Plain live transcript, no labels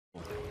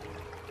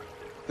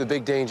The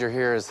big danger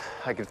here is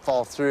I could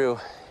fall through,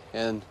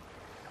 and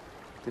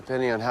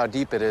depending on how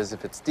deep it is,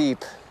 if it's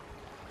deep,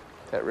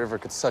 that river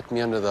could suck me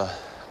under the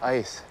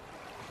ice.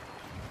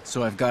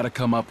 So I've got to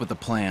come up with a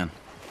plan.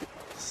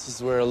 This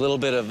is where a little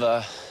bit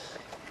of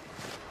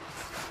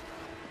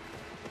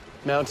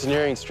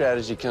mountaineering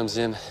strategy comes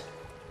in.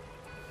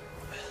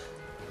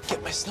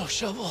 Get my snow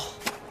shovel.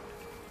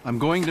 I'm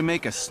going to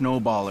make a snow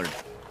bollard,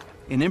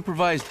 an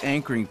improvised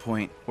anchoring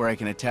point where I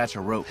can attach a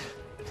rope.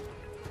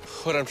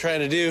 What I'm trying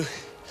to do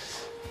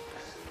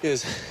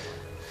is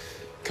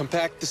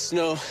compact the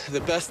snow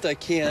the best I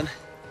can.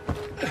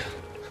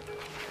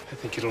 I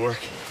think it'll work.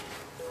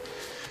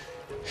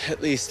 At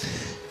least,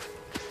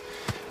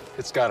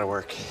 it's gotta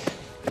work.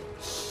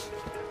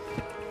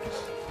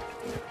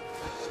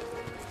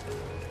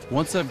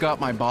 Once I've got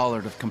my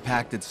bollard of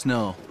compacted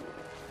snow,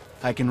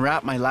 I can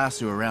wrap my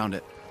lasso around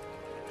it.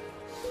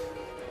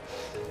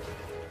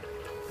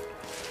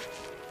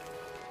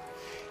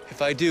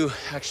 If I do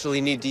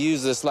actually need to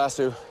use this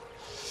lasso,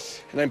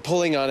 and I'm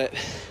pulling on it,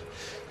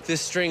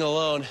 this string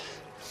alone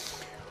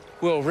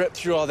will rip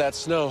through all that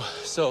snow.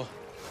 So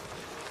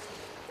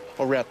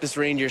I'll wrap this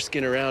reindeer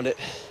skin around it,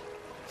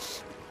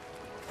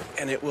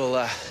 and it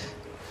will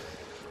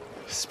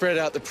spread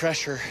out the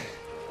pressure.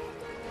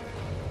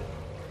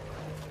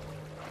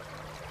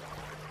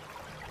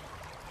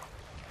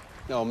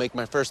 Now I'll make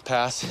my first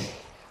pass.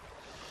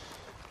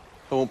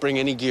 I won't bring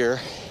any gear,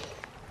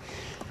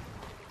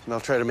 and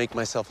I'll try to make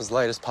myself as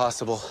light as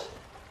possible.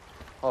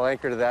 I'll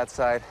anchor to that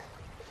side.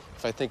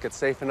 If I think it's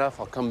safe enough,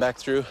 I'll come back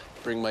through,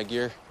 bring my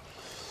gear,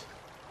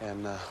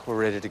 and we're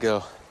ready to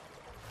go.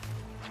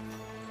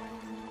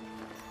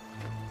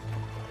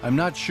 I'm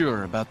not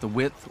sure about the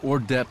width or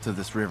depth of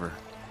this river,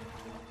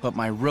 but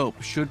my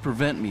rope should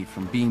prevent me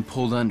from being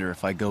pulled under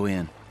if I go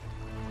in.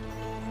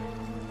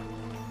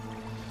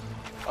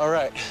 All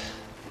right,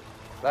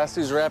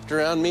 lasso's wrapped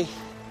around me,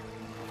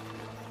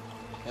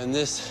 and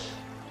this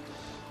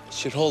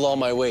should hold all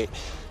my weight.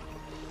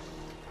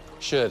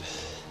 Should.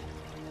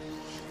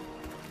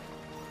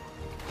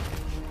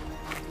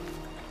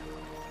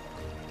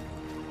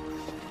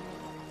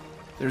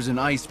 There's an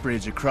ice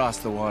bridge across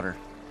the water,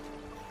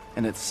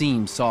 and it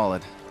seems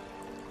solid.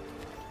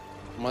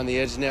 I'm on the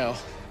edge now.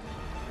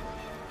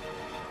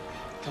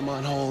 Come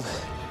on, hold.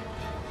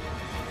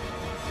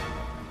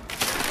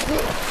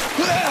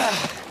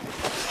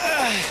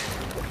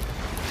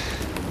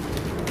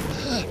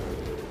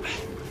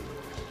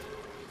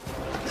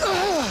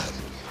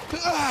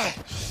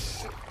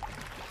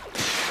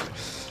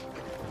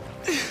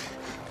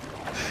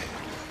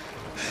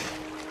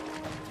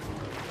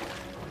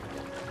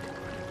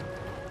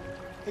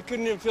 I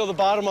couldn't even feel the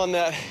bottom on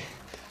that.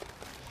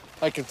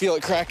 I can feel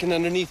it cracking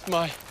underneath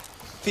my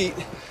feet.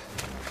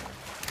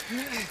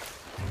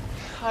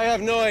 I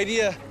have no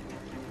idea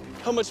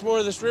how much more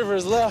of this river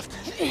is left.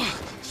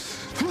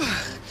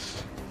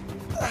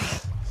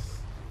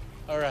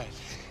 All right.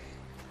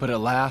 But at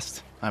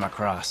last, I'm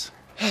across.